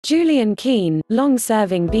Julian Keane,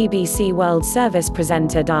 long-serving BBC World Service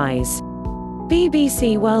presenter dies.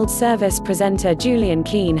 BBC World Service presenter Julian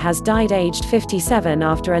Keane has died aged 57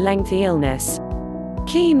 after a lengthy illness.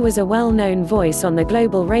 Keane was a well-known voice on the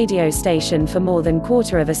global radio station for more than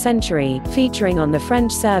quarter of a century, featuring on the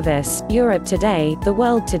French service, Europe Today, The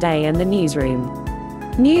World Today and the Newsroom.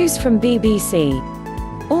 News from BBC.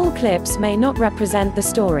 All clips may not represent the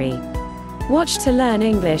story. Watch to learn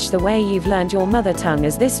English the way you've learned your mother tongue,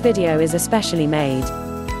 as this video is especially made.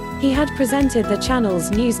 He had presented the channel's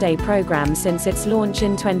Newsday program since its launch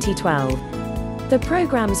in 2012. The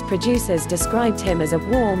program's producers described him as a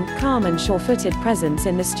warm, calm and sure-footed presence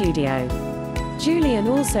in the studio. Julian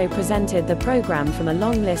also presented the program from a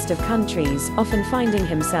long list of countries, often finding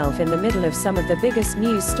himself in the middle of some of the biggest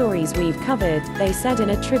news stories we've covered, they said in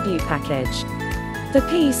a tribute package. The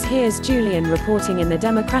piece hears Julian reporting in the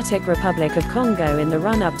Democratic Republic of Congo in the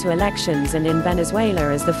run-up to elections and in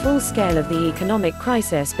Venezuela as the full scale of the economic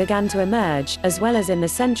crisis began to emerge, as well as in the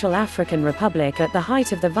Central African Republic at the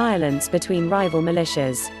height of the violence between rival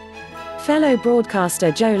militias. Fellow broadcaster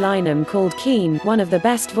Joe Lynham called Keane one of the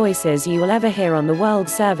best voices you will ever hear on the World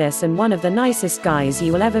Service and one of the nicest guys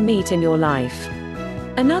you will ever meet in your life.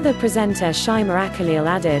 Another presenter, Shima Akalil,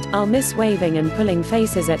 added, "I'll miss waving and pulling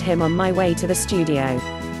faces at him on my way to the studio.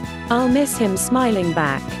 I'll miss him smiling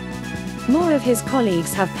back." More of his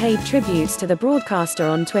colleagues have paid tributes to the broadcaster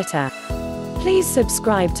on Twitter. Please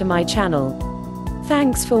subscribe to my channel.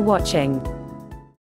 Thanks for watching.